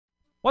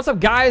What's up,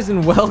 guys,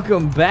 and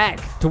welcome back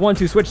to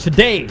 1-2 Switch.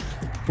 Today,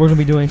 we're gonna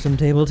be doing some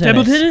table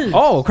tennis. Table tennis.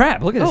 Oh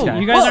crap! Look at this guy.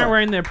 You guys aren't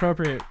wearing the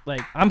appropriate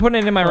I'm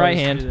putting it in my right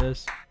hand.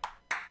 This.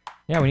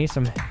 Yeah, we need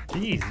some.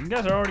 Jeez, you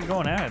guys are already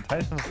going at it.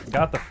 Tyson's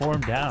got the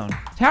form down.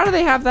 How do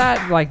they have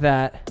that like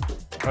that?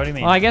 What do you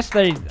mean? Well, I guess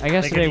they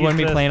wouldn't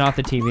be playing off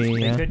the TV.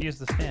 They Yeah. could use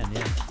the stand,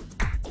 yeah.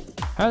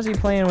 How's he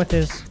playing with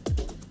his?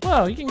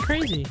 Whoa, you're getting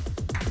crazy.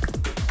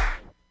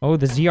 Oh,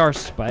 the ZR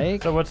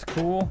spike. So what's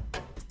cool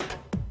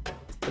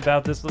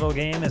about this little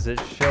game is it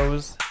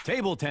shows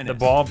table tennis. the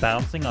ball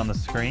bouncing on the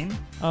screen.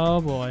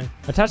 Oh boy.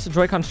 Attach the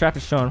Joy-Con strap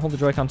as shown. Hold the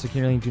Joy-Con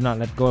securely and do not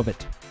let go of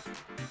it.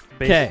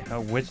 Okay.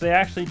 Which they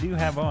actually do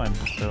have on.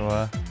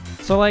 So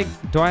So like,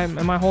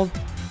 am I hold?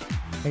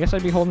 I guess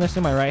I'd be holding this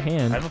in my right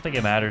hand. I don't think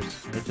it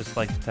matters. It just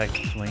like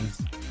detects swings.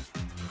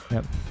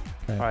 Yep.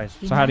 Okay. Alright.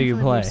 So how do you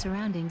play?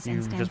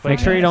 You just Make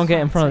sure you don't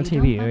get in front of the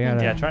TV.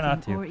 Yeah, try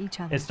not to.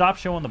 It stops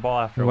showing the ball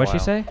after a while. What'd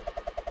she say?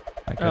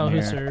 Oh,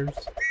 who serves?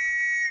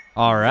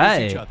 All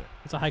right.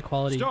 It's a high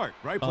quality. Start.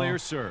 Right player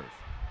serve.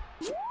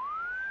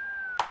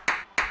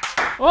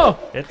 Whoa!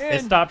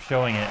 It stopped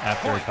showing it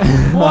after a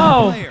couple.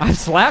 Whoa! I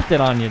slapped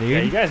it on you, dude. Yeah,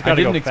 you guys I gotta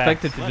didn't go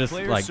expect fast. it to just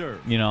Left player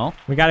serve. you know.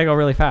 We gotta go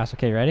really fast.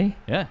 Okay, ready?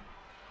 Yeah.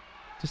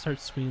 Just start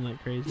swinging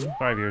like crazy.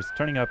 Sorry, viewers.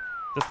 Turning up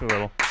just a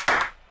little.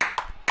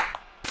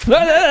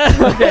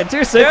 Okay,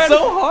 too soon. It's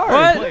so hard.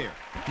 What? Player.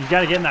 You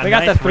gotta get in that We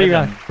got nice that 3 rhythm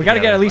round. We gotta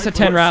get together. at least a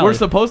 10 We're rally.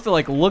 supposed to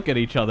like look at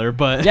each other,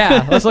 but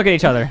Yeah, let's look at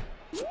each other.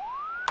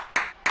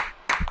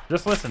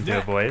 Just listen to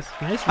it, boys.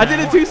 Nice. I did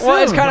it too soon.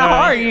 Well, it's kind of No.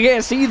 hard. You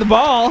can't see the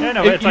ball. Yeah,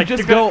 no, If it's you like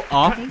just go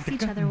off,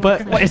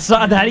 but Well, it's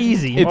not that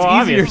easy. it's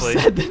Well, easier obviously.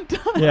 said than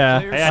done.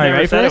 Yeah. Hey, Hey, I All right, never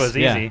ready for said it this? was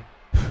Yeah. easy.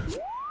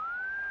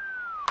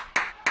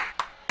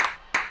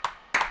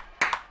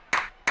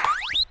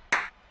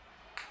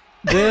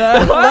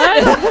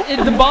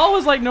 What? The ball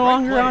was like no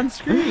longer player. on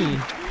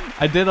screen.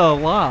 I did a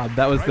lob.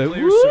 That was Right the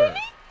player serve.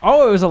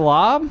 Oh, it was a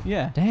lob?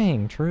 yeah.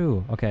 Dang,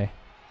 true. Okay.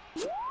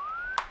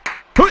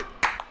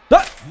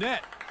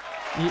 Net.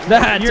 Your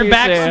Too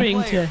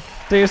backswing soon. to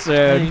Too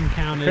soon. thing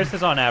counted. Chris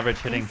is on average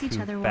hitting Face each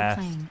too other while fast.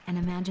 playing and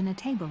imagine a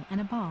table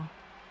and a ball.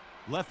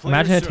 Left player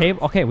Imagine a serve.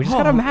 table. Okay, we just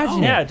gotta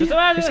imagine Yeah, it. just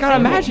imagine. Just it. gotta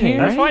imagine it,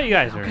 That's right? why you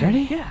guys are.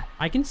 Ready? Yeah,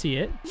 I can see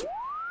it.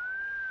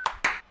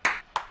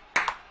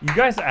 You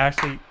guys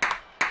actually.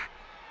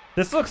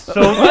 This looks so.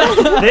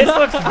 This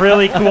looks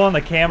really cool on the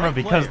camera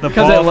because the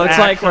Because it ball looks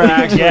like we're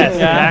actually- Yes,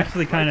 yeah. it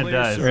actually kind of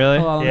does. Really?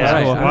 Hold on, Yeah, let's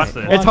Alright, go. watch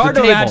this. It's hard The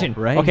to table, imagine.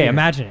 right Okay, here.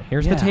 imagine it.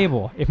 Here's the Yeah.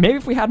 table. Maybe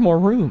if we had more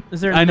room.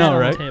 Is there a I know, net on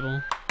right? the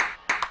table?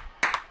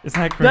 Isn't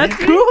that crazy?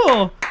 That's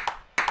cool.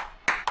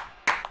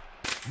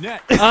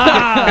 Net.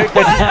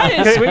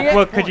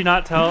 Well, could you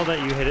not tell that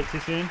you hit it too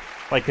soon?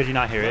 Like, could you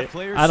not hear it? Left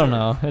player I don't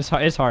serve. know.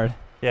 It's hard.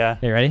 Yeah.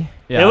 Okay, ready?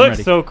 Yeah, It I'm looks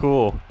ready. so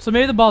cool. So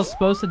maybe the ball's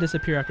supposed to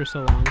disappear after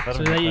so long, Let so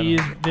him- that let you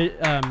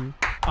him. use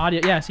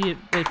audio. Yeah, see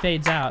it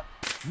fades out.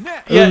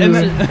 Net. Yeah, and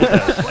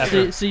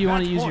then So you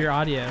want to use your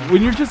audio.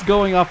 when you're just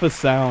going off of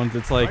sounds,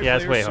 it's like Yeah,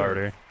 it's way Player serve.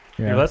 harder.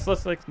 Yeah. Here, let's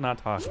like not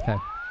talk. Okay.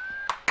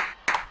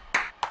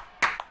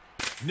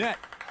 Net.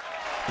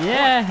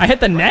 Yeah. I hit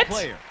the net?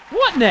 Player.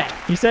 What net?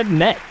 You said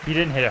net. You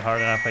didn't hit it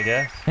hard enough, I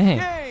guess. Dang.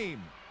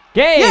 Game.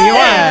 Game, you won.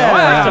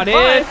 Wow, dude.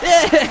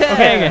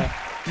 Okay,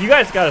 You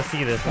guys gotta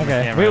see this. On the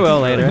Okay, camera. we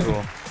will It's really later. cool.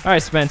 All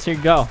right, Spence, here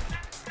you go.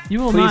 You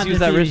will please not use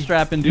that defeat- wrist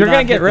strap and do You're not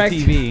gonna get hit wrecked.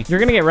 the TV. You're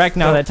gonna get wrecked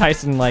now that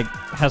Tyson like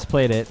has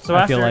played it. So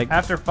I after feel like.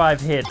 after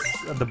 5 hits,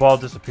 the ball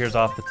disappears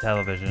off the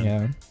television.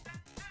 Yeah.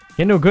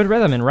 Get into a good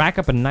rhythm and rack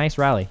up a nice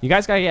rally. You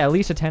guys gotta get at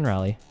least a 10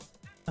 rally.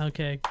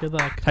 Okay, good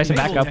luck. Tyson,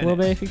 back Table up a little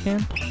bit tennis. if you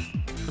can.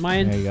 Am I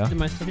in? There you go.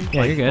 Am I still here? Yeah,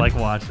 Like, you're good. Like,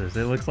 watch this.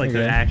 It looks like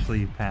You're they're good.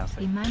 actually passing.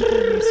 Be mindful of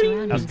your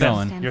surroundings. How's it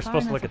going? Stand You're far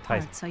supposed to enough look at apart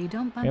Tyson. So you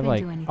don't bump We have into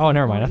like. anything. Oh,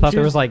 never mind. I thought there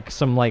Cheers. was like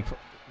some like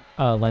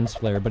lens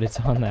flare, but it's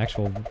on the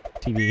actual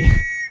TV.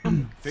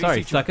 Face Sorry,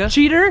 each other. sucker.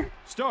 Cheater.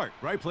 Start.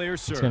 Right player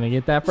It's serve. gonna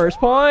get that first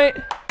point.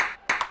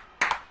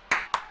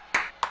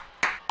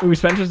 Ooh,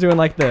 Spencer's doing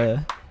like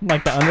the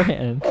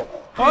underhand.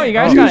 Oh, you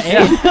guys got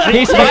aim.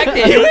 He spiked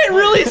it. You went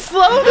really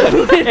slow.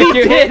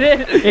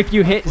 If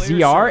you hit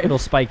ZR, it'll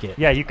spike it.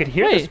 Yeah, you could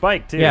hear the Wait.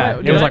 spike too. Yeah,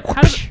 Wait, it was what? like.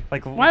 How did- whoosh.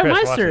 Like, Why am Chris,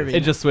 I watch serving?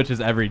 It just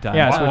switches every time.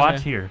 Yeah, This. switch.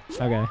 Watch here.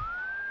 Okay.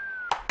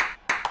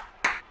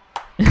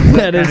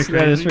 that is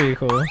crazy. pretty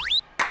cool.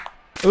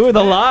 Ooh,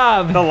 the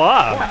lob. The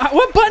lob.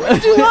 What button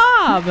did you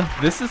lob?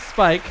 This is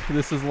spike.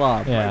 This is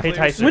lob. Yeah. Hey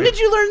Tyson. When did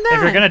you learn that?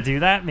 If you're gonna do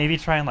that, maybe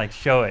try and like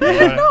show it. You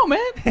know? No,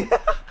 man.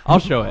 I'll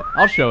show it.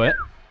 I'll show it.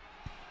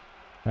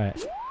 All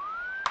right.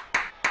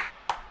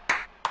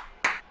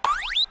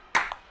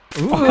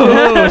 Ooh,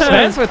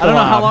 Spence with the I don't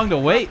know how lob. long to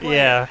wait.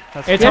 Yeah,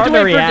 that's It's You have hard to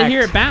to wait for it to react.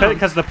 hear it bounce.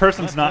 because the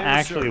person's not Left player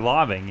actually serve.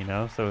 lobbing, you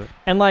know. So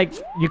And like,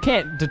 you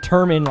can't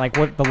determine like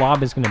what the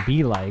lob is gonna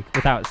be like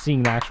without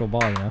seeing the actual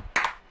ball, you know.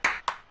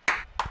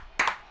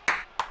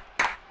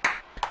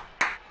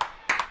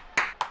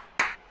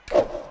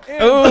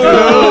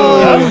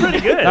 that was pretty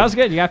good. That was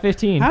good. You got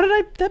 15. How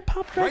did that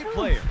popped right Right off?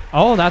 player.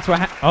 Oh, that's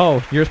what.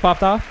 Oh, yours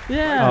popped off.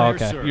 Yeah. Oh,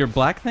 okay. Serve. Your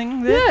black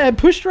thing there? Yeah, it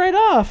pushed right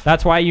off.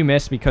 That's why you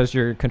missed because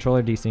your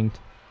controller desynced.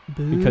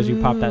 because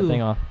you popped that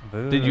thing off.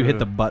 Did you hit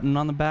the button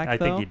on the back? I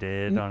though? think you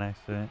did on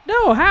accident.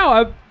 No, how?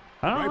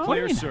 I don't Right know.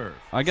 player serve.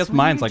 I guess Swing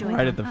mine's your like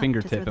right at the joystick up to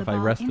fingertip throw if the I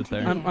ball rest it into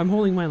there. the air. I'm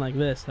holding mine like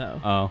this though.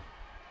 Oh.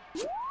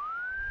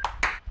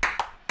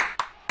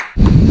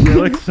 It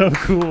looks so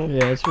cool.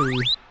 Yeah, it's pretty.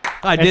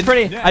 I It's did.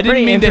 pretty- I pretty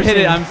didn't mean to hit it.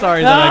 interesting. I'm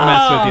sorry that I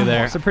messed with you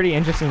there. It's a pretty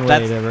interesting way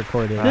That's- to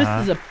record it. This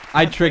Uh-huh. is a.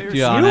 I tricked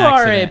you on You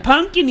are a accident.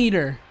 pumpkin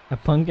eater. A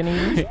pumpkin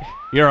eater?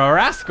 You're a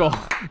rascal.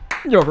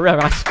 You're a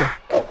rascal.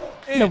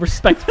 No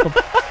respect for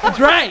That's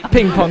right.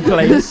 ping pong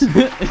players.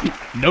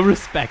 No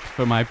respect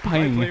for my Right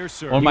ping player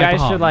serve. or You my guys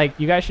palm. should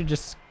you guys should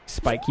just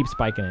keep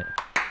spiking it.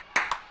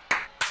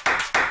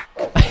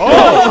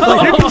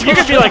 Oh, you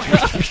could be like,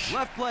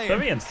 Left player.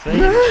 that'd be insane.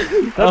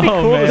 That'd be Oh,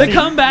 cool man. to The see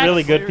comeback.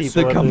 really good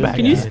people. The at comeback. this.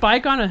 Can you Yeah.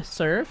 spike on a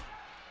serve?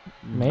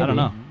 Maybe. I don't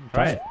know.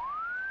 Try it.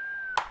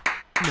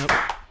 Nope.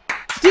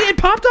 See, it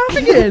popped off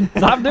again.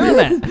 Stop doing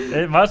that.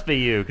 It must be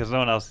you, because no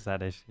one else has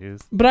had issues.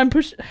 But I'm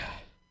pushing.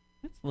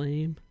 That's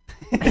lame.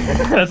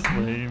 That's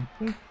lame.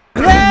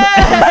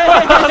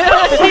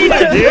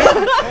 Cheater,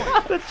 dude.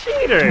 The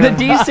cheater. The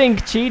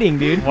desync cheating,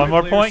 dude. One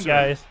more Player point, serve.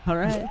 guys. All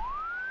right.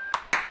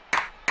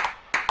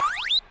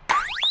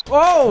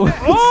 Whoa!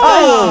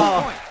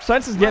 Oh!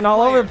 Spence is getting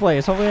all over the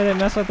place. Hopefully I didn't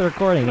mess up the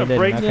recording. He Gonna didn't.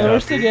 break Okay. Yeah, No, we're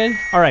still good.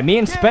 All right, me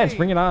and Spence,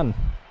 bring it on.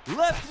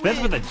 Left Spence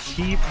wing. with the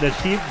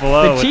cheap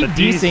blow. The cheap with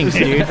the desyncs,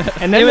 desync.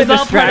 dude. And then It the was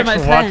all part of my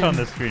distraction. Watch pen. on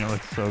the screen. It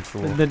looks so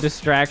cool. The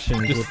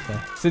distractions. Just- with the,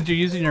 Since you're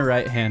using your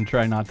right hand,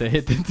 try not to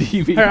hit the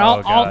TV. Here,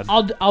 Oh, God.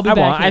 I'll be I back.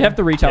 won't. I'd have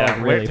to reach out Yeah,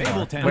 like where- really Table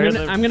far. tennis. Where's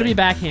I'm gonna be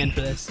backhand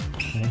for this.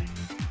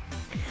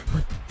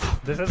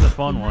 This is a Be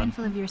fun one.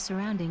 mindful of your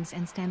surroundings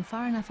and stand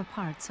far enough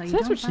apart so you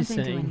That's don't what she's bump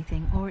into saying.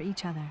 anything or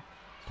each other.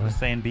 Just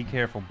saying, be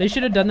careful. They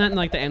should have done that in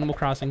like the Animal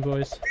Crossing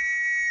voice.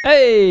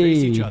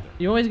 Face each Hey! other.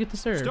 You always get to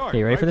serve. Start. Okay,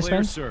 you ready for Right this,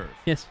 player Spence? serve.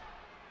 Yes.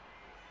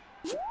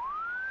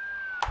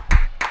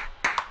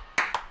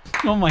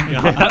 Oh my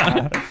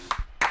god.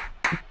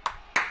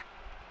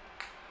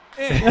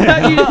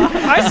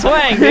 I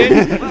swang,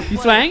 dude. You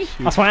swang?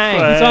 I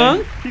swang.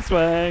 Swung? He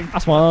swang. I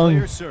swung.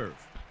 Player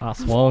serve. I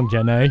swung,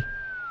 Jenny.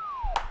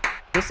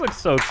 This looks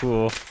so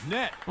cool.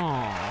 Net.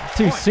 Aw.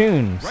 Too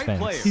soon, Right Spence.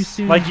 player. Too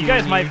soon. Like, you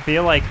guys Junior. might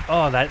feel like,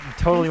 oh, that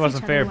totally Face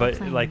wasn't each fair, other while but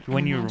playing like when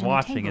and you're imagine a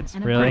watching, table it's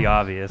and a Really? pretty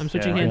obvious. I'm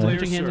switching yeah. hands. I'm Player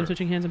switching hands. I'm serve.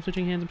 switching hands. I'm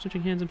switching hands. I'm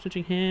switching hands. I'm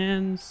switching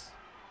hands.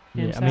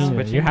 Yeah, Hands I mean,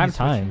 out. you have He's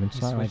time. switching. It's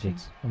He's not like switching.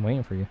 it's. I'm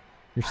waiting for you.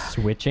 You're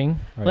switching.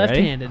 All right, ready?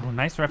 Left-handed. Oh,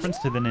 nice reference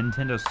to the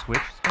Nintendo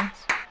Switch, Spence.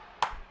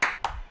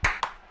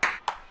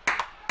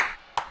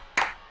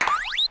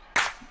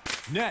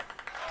 Net.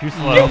 Too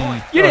slow. You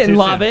Oh, didn't too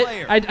lob soon. it.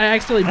 Player. I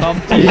accidentally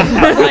bumped it.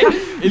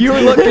 Like, you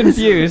look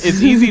confused.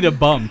 It's easy to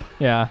bump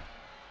Yeah.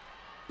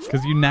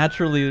 because you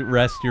naturally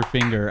rest your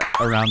finger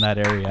around that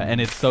area,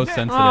 and it's so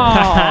sensitive.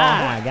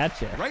 I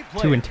gotcha. Right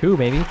player. 2 and 2,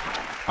 baby.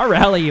 Our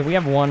rally, we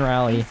have one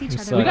rally. Face each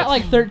other So We got while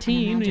like playing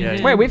 13. and imagine a Yeah. Wait,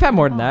 table we've had and a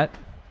more than ball. that.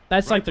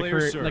 That's Right like the player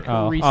current. serve. Like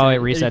Oh, reset. oh, it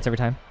resets every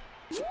time.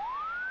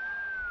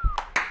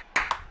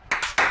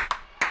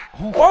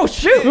 Oh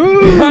shoot!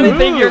 I didn't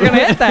think you were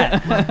gonna hit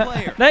that. Left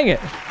player. Dang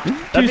it.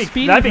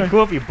 That'd be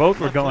cool if you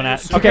both were going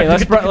at. Okay,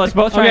 let's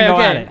both try Okay, and go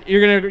okay. at it.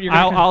 You're gonna.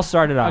 I'll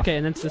start it off. Okay,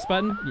 and then it's this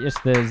button. Yes,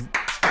 there's.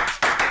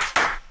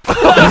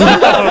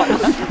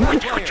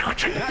 Left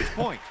player. Match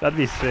point. That'd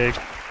be sick.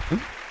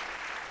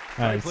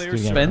 All right, let's do it again.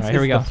 Spence All right,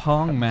 here we is go. the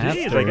Pong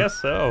master. Jeez, I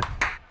guess so.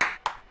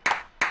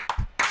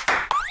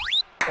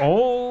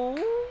 Oh.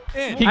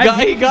 In. He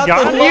got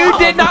got the it. You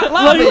did not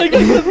lob Like,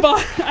 it. the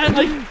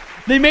like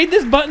they made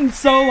this button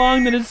so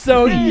long that it's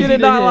so easy. You did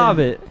to not hit. lob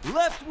it.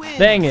 Left wing.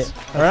 Dang it.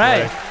 All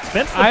right.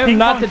 Spence, I am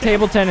not the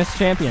table tennis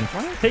champion.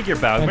 Take your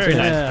bow. Thanks, Very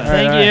man. nice. Yeah, Spence. All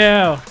right,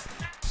 thank you.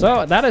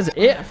 So that is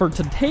it for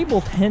table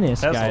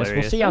tennis, That's guys. We'll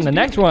hilarious. see you on the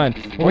next one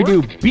when we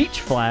do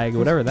beach flag,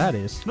 whatever that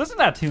is. Listen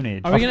to that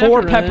tunage. Are we A gonna have to 4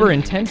 run? pepper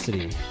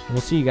intensity.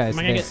 We'll see you guys Am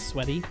I gonna there. get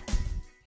sweaty?